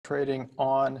concentrating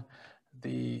on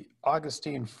the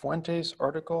Agustin Fuentes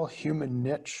article, Human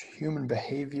Niche, Human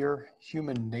Behavior,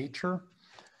 Human Nature.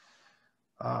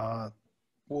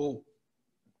 We'll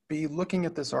be looking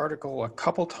at this article a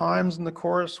couple times in the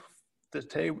course.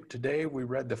 Today we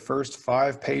read the first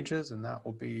 5 pages, and that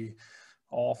will be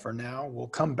all for now. We'll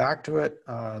come back to it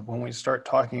when we start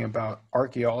talking about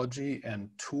archaeology and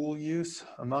tool use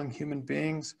among human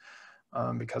beings,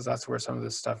 because that's where some of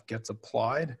this stuff gets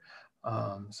applied.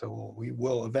 So we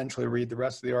will eventually read the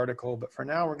rest of the article, but for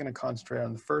now we're going to concentrate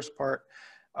on the first part.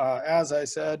 As I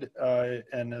said,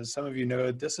 and as some of you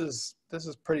know, this is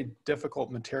pretty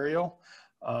difficult material.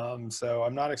 So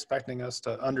I'm not expecting us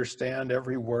to understand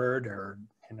every word, or,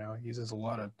 you know, it uses a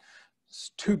lot of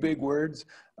too big words.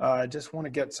 I just want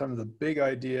to get some of the big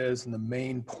ideas and the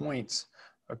main points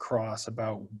across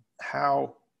about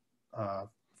how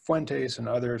Fuentes and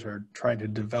others are trying to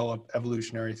develop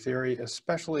evolutionary theory,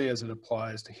 especially as it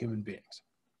applies to human beings.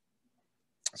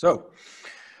 So,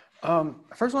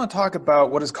 first I want to talk about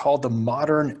what is called the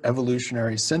modern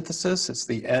evolutionary synthesis. It's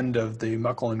the end of the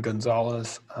Muckle and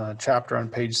Gonzalez chapter on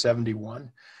page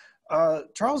 71.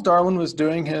 Charles Darwin was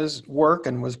doing his work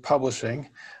and was publishing.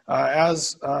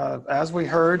 As we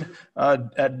heard,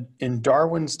 in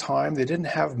Darwin's time, they didn't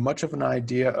have much of an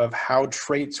idea of how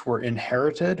traits were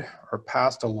inherited or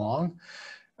passed along.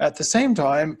 At the same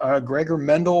time, Gregor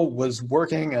Mendel was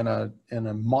working in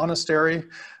a monastery.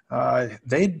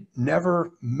 They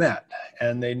never met,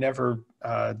 and they never,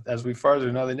 as far as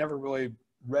we know, they never really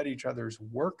read each other's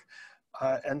work.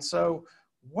 And so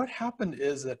what happened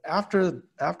is that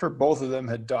after both of them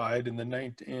had died in the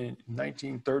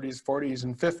 1930s, 40s,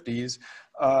 and 50s,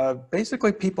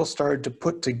 basically people started to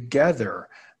put together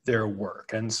their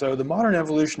work. And so the modern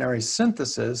evolutionary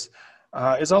synthesis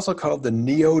is also called the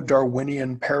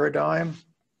neo-Darwinian paradigm.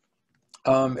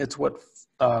 It's what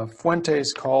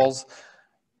Fuentes calls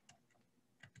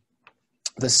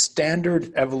the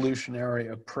standard evolutionary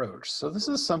approach. So this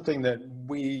is something that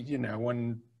we, you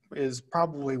know, is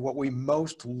probably what we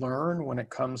most learn when it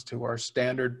comes to our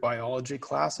standard biology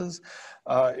classes,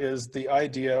 is the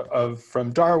idea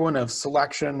from Darwin of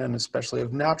selection, and especially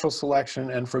of natural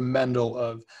selection, and from Mendel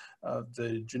of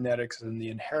the genetics and the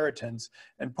inheritance.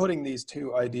 And putting these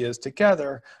two ideas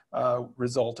together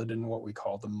resulted in what we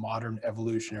call the modern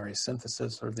evolutionary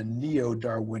synthesis, or the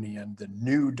neo-Darwinian, the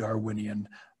new Darwinian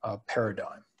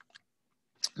paradigm.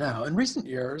 Now, in recent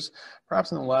years,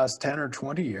 perhaps in the last 10 or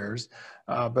 20 years,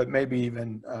 but maybe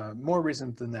even more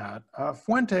recent than that,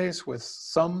 Fuentes, with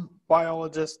some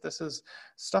biologists, this is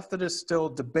stuff that is still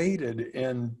debated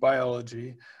in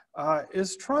biology,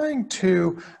 is trying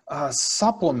to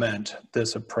supplement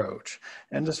this approach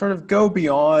and to sort of go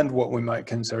beyond what we might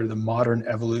consider the modern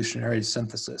evolutionary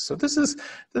synthesis. So this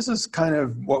is kind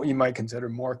of what you might consider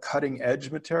more cutting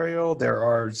edge material. There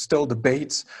are still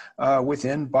debates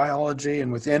within biology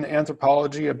and within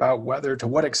anthropology about whether, to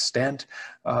what extent,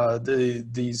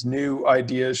 these new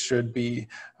ideas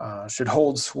should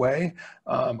hold sway.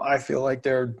 I feel like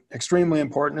they're extremely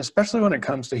important, especially when it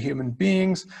comes to human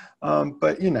beings.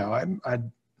 But, you know, I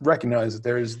recognize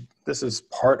that this is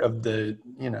part of the,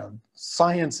 you know,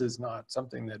 science is not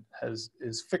something that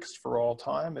is fixed for all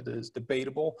time. It is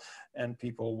debatable, and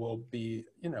people will be,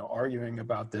 you know, arguing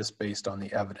about this based on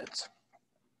the evidence.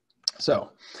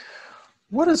 So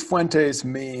what does Fuentes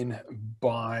mean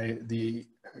by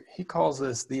he calls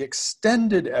this the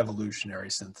extended evolutionary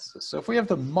synthesis? So if we have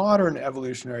the modern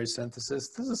evolutionary synthesis,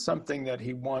 this is something that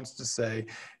he wants to say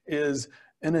is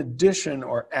an addition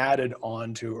or added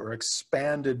onto or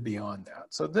expanded beyond that.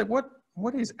 So that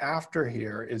what he's after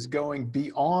here is going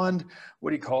beyond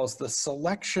what he calls the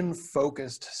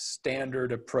selection-focused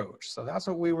standard approach. So that's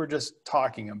what we were just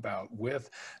talking about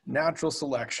with natural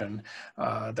selection.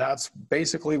 That's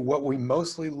basically what we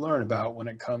mostly learn about when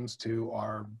it comes to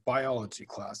our biology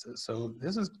classes. So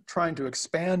this is trying to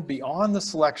expand beyond the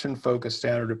selection-focused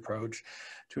standard approach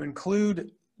to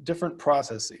include different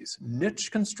processes: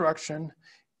 niche construction,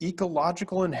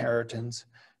 ecological inheritance,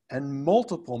 and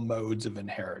multiple modes of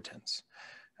inheritance.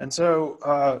 And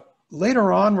so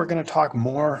later on, we're going to talk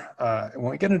more, when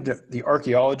we get into the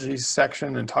archaeology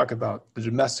section and talk about the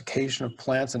domestication of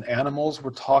plants and animals,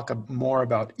 we'll talk more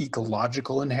about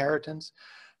ecological inheritance.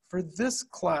 For this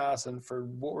class and for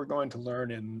what we're going to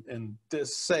learn in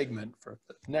this segment for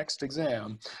the next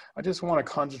exam, I just want to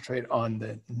concentrate on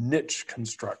the niche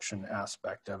construction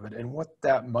aspect of it and what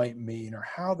that might mean, or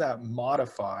how that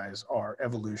modifies our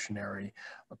evolutionary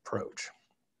approach.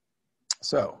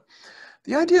 So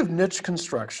the idea of niche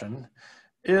construction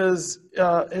is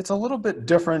it's a little bit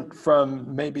different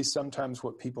from maybe sometimes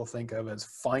what people think of as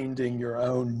finding your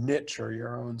own niche or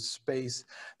your own space.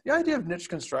 The idea of niche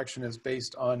construction is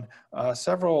based on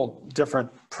several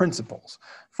different principles.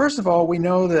 First of all, we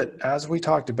know that, as we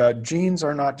talked about, genes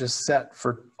are not just set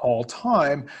for all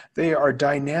time. They are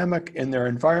dynamic in their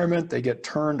environment. They get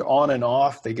turned on and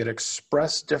off. They get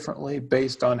expressed differently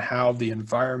based on how the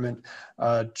environment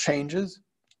changes.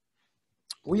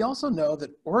 We also know that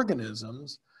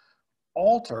organisms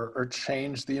alter or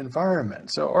change the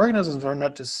environment. So organisms are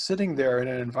not just sitting there in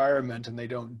an environment and they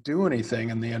don't do anything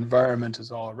and the environment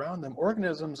is all around them.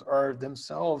 Organisms are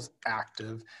themselves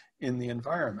active in the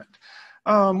environment.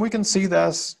 We can see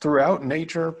this throughout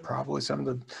nature. Probably some of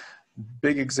the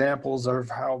big examples of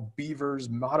how beavers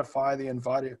modify the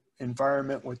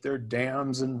environment with their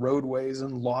dams and roadways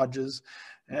and lodges,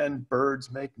 and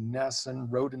birds make nests and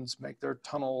rodents make their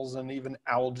tunnels, and even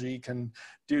algae can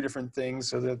do different things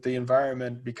so that the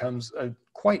environment becomes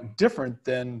quite different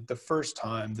than the first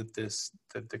time that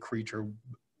the creature,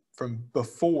 from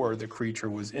before the creature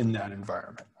was in that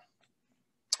environment.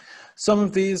 Some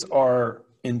of these are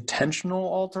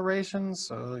intentional alterations.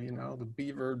 So, you know, the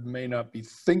beaver may not be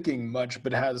thinking much,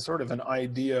 but has sort of an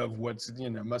idea of what's, you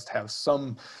know, must have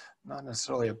some, not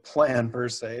necessarily a plan per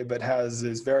se, but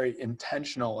is very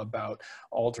intentional about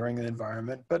altering the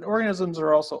environment. But organisms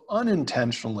are also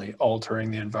unintentionally altering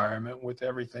the environment with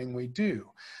everything we do.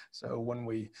 So when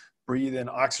we breathe in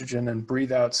oxygen and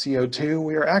breathe out CO2,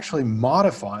 we are actually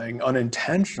modifying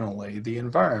unintentionally the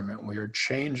environment. We are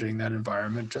changing that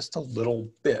environment just a little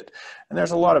bit. And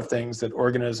there's a lot of things that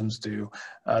organisms do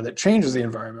that changes the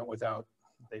environment without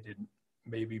they didn't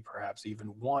maybe perhaps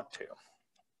even want to.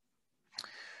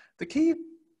 The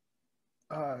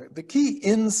key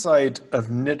insight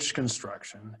of niche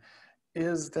construction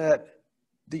is that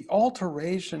the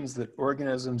alterations that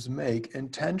organisms make,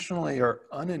 intentionally or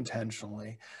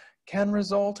unintentionally, can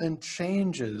result in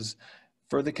changes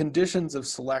for the conditions of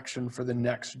selection for the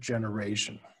next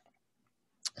generation.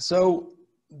 So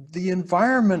the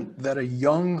environment that a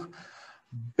young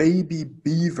baby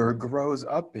beaver grows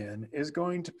up in is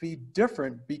going to be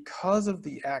different because of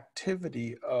the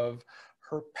activity of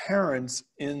her parents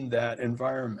in that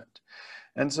environment.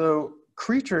 And so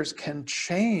creatures can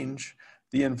change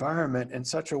the environment in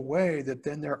such a way that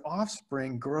then their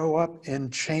offspring grow up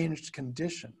in changed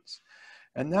conditions.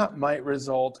 And that might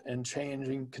result in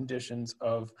changing conditions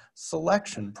of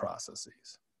selection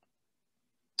processes.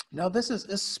 Now, this is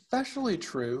especially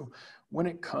true when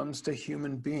it comes to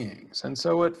human beings. And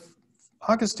so what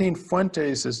Agustin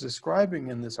Fuentes is describing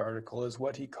in this article is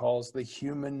what he calls the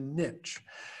human niche.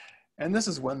 And this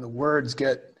is when the words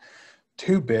get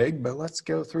too big, but let's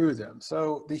go through them.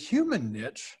 So the human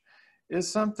niche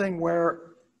is something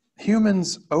where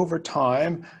humans over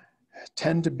time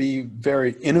tend to be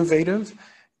very innovative,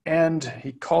 and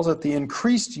he calls it the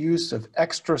increased use of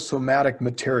extrasomatic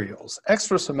materials.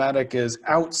 Extrasomatic is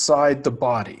outside the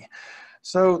body.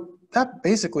 So that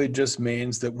basically just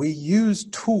means that we use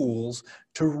tools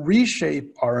to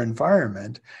reshape our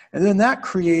environment, and then that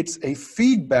creates a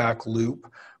feedback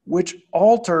loop which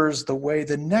alters the way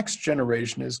the next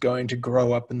generation is going to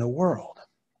grow up in the world.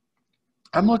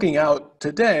 I'm looking out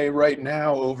today, right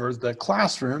now, over the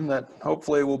classroom that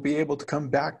hopefully we'll be able to come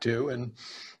back to in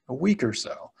a week or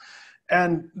so.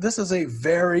 And this is a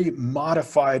very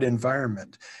modified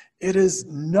environment. It is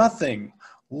nothing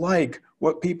like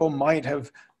what people might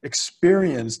have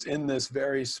experienced in this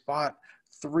very spot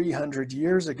 300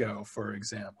 years ago, for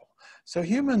example. So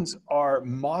humans are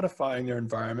modifying their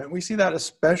environment. We see that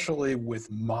especially with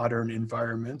modern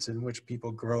environments in which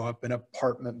people grow up in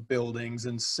apartment buildings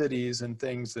and cities and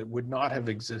things that would not have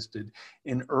existed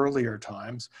in earlier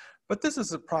times. But this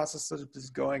is a process that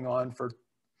is going on for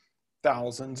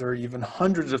thousands or even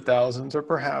hundreds of thousands or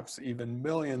perhaps even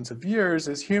millions of years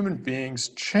as human beings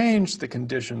change the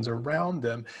conditions around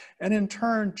them and in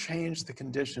turn change the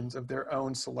conditions of their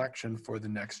own selection for the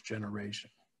next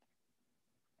generation.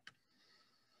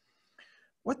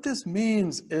 What this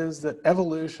means is that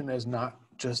evolution is not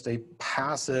just a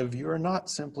passive, you are not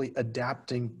simply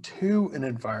adapting to an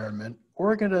environment.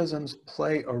 Organisms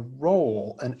play a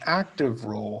role, an active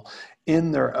role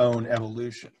in their own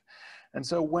evolution. And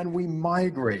so when we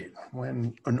migrate,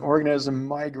 when an organism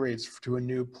migrates to a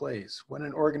new place, when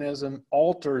an organism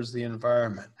alters the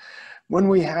environment, when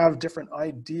we have different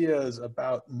ideas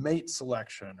about mate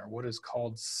selection or what is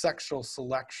called sexual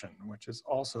selection, which is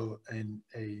also an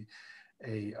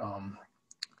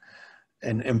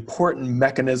important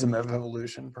mechanism of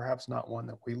evolution, perhaps not one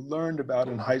that we learned about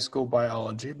in high school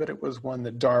biology, but it was one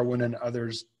that Darwin and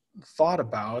others thought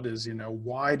about is,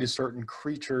 why do certain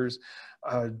creatures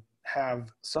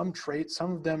have some traits?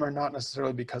 Some of them are not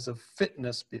necessarily because of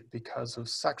fitness, but because of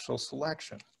sexual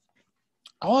selection.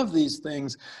 All of these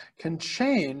things can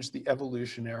change the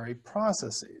evolutionary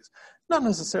processes, not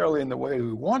necessarily in the way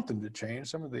we want them to change.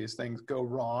 Some of these things go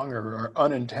wrong or are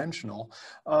unintentional,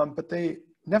 but they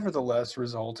nevertheless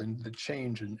result in the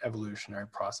change in evolutionary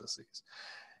processes.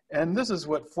 And this is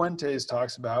what Fuentes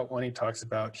talks about when he talks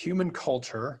about human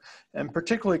culture and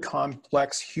particularly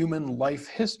complex human life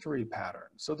history patterns.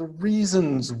 So the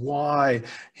reasons why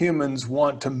humans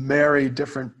want to marry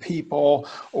different people,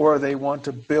 or they want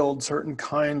to build certain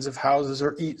kinds of houses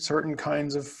or eat certain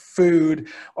kinds of food,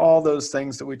 all those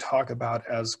things that we talk about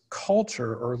as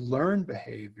culture or learned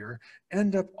behavior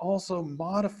end up also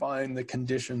modifying the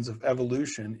conditions of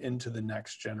evolution into the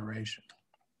next generation.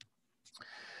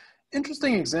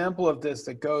 Interesting example of this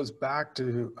that goes back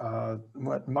to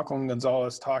what Muckle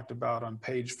Gonzalez talked about on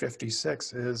page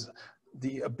 56 is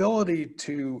the ability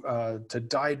to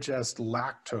digest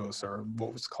lactose, or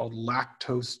what was called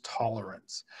lactose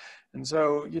tolerance. And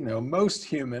so, most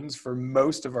humans for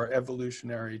most of our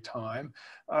evolutionary time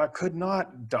could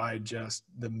not digest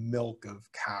the milk of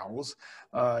cows.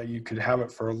 You could have it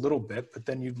for a little bit, but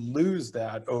then you'd lose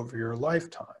that over your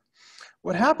lifetime.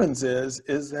 What happens is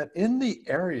that in the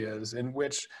areas in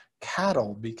which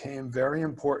cattle became very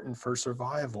important for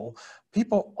survival,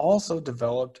 people also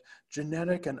developed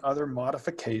genetic and other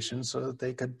modifications so that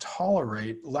they could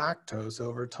tolerate lactose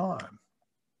over time.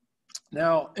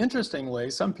 Now, interestingly,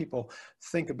 some people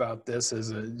think about this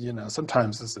as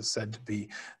sometimes this is said to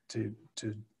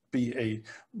be a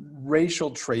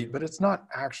racial trait, but it's not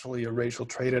actually a racial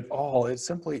trait at all. It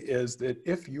simply is that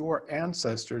if your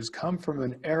ancestors come from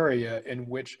an area in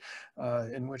which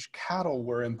cattle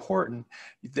were important,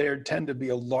 there tend to be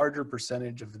a larger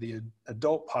percentage of the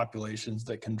adult populations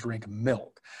that can drink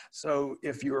milk. So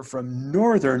if you're from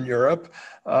Northern Europe,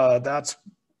 that's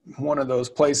one of those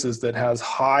places that has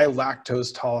high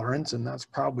lactose tolerance, and that's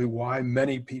probably why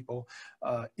many people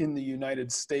in the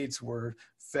United States were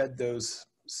fed those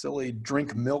silly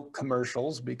drink milk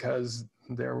commercials, because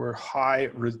there were high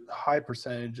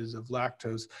percentages of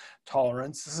lactose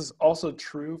tolerance. This is also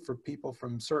true for people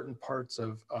from certain parts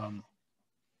of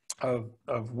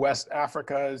West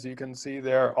Africa, as you can see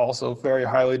there, also very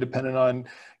highly dependent on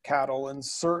cattle, in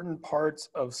certain parts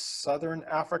of Southern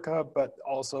Africa, but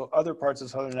also other parts of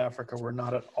Southern Africa were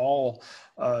not at all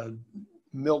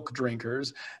milk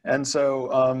drinkers. And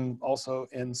so also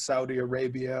in Saudi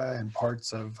Arabia and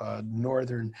parts of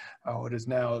northern, what is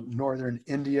now northern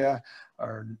India,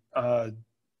 are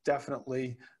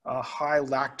definitely high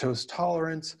lactose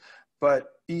tolerance,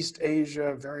 but East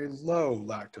Asia, very low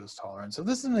lactose tolerance. So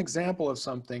this is an example of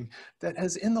something that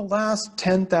has, in the last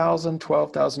 10,000,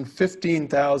 12,000,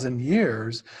 15,000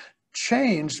 years,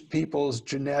 changed people's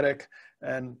genetic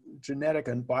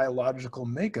and biological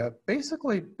makeup,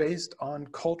 basically based on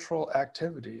cultural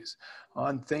activities,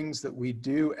 on things that we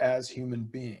do as human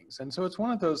beings. And so it's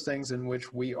one of those things in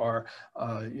which we are,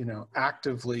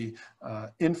 actively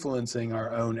influencing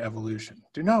our own evolution.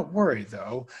 Do not worry,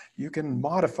 though. You can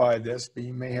modify this, but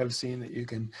you may have seen that you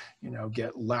can,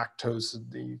 get lactose,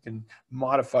 you can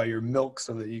modify your milk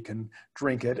so that you can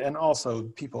drink it. And also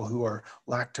people who are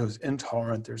lactose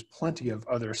intolerant, there's plenty of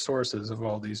other sources of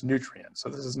all these nutrients. So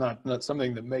this is not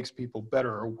something that makes people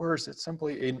better or worse. It's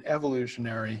simply an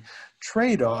evolutionary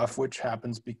trade-off, which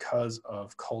happens because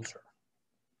of culture.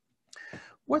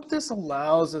 What this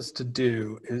allows us to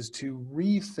do is to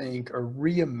rethink or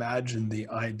reimagine the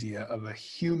idea of a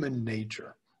human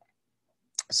nature.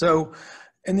 So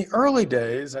in the early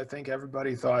days, I think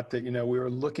everybody thought that, we were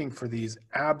looking for these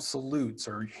absolutes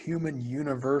or human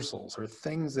universals, or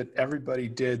things that everybody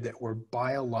did that were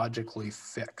biologically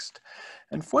fixed.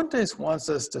 And Fuentes wants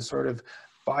us to sort of,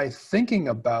 by thinking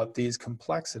about these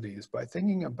complexities, by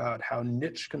thinking about how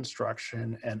niche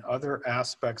construction and other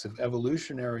aspects of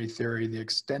evolutionary theory, the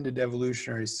extended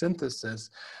evolutionary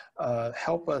synthesis,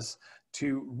 help us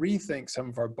to rethink some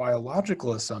of our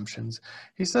biological assumptions.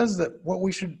 He says that what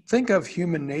we should think of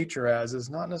human nature as is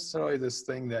not necessarily this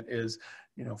thing that is,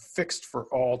 fixed for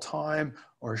all time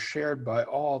or shared by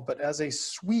all, but as a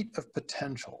suite of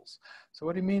potentials. So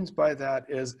what he means by that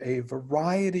is a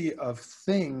variety of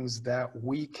things that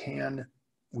we can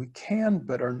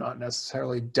but are not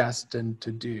necessarily destined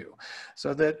to do.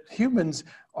 So that humans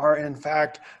are in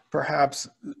fact perhaps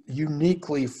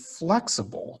uniquely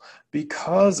flexible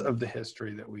because of the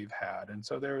history that we've had. And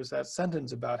so there is that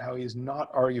sentence about how he's not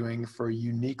arguing for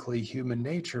uniquely human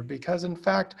nature, because in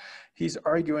fact, he's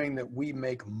arguing that we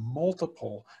make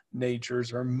multiple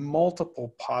natures or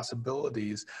multiple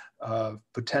possibilities of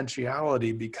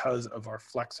potentiality because of our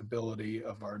flexibility,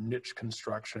 of our niche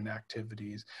construction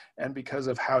activities, and because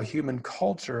of how human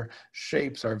culture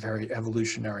shapes our very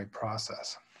evolutionary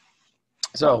process.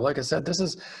 So, like I said, this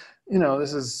is,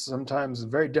 this is sometimes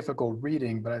very difficult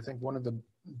reading, but I think one of the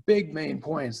big main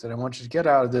points that I want you to get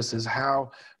out of this is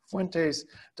how Fuentes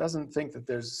doesn't think that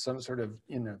there's some sort of,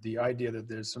 the idea that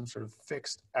there's some sort of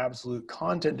fixed absolute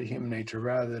content to human nature,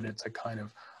 rather than it's a kind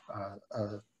of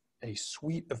a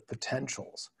suite of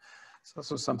potentials. So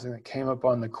this was something that came up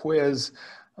on the quiz.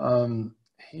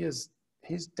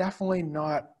 He's definitely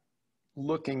not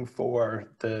looking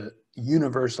for the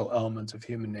universal elements of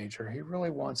human nature. He really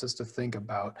wants us to think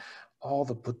about all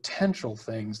the potential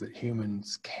things that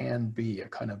humans can be, a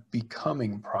kind of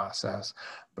becoming process,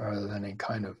 rather than a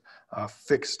kind of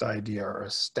fixed idea or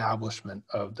establishment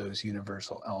of those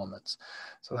universal elements.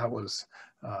 So that was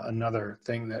another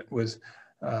thing that was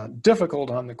difficult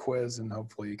on the quiz, and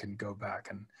hopefully you can go back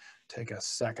and take a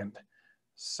second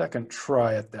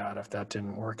try at that if that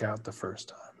didn't work out the first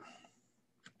time.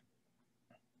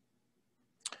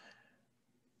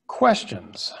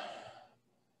 Questions?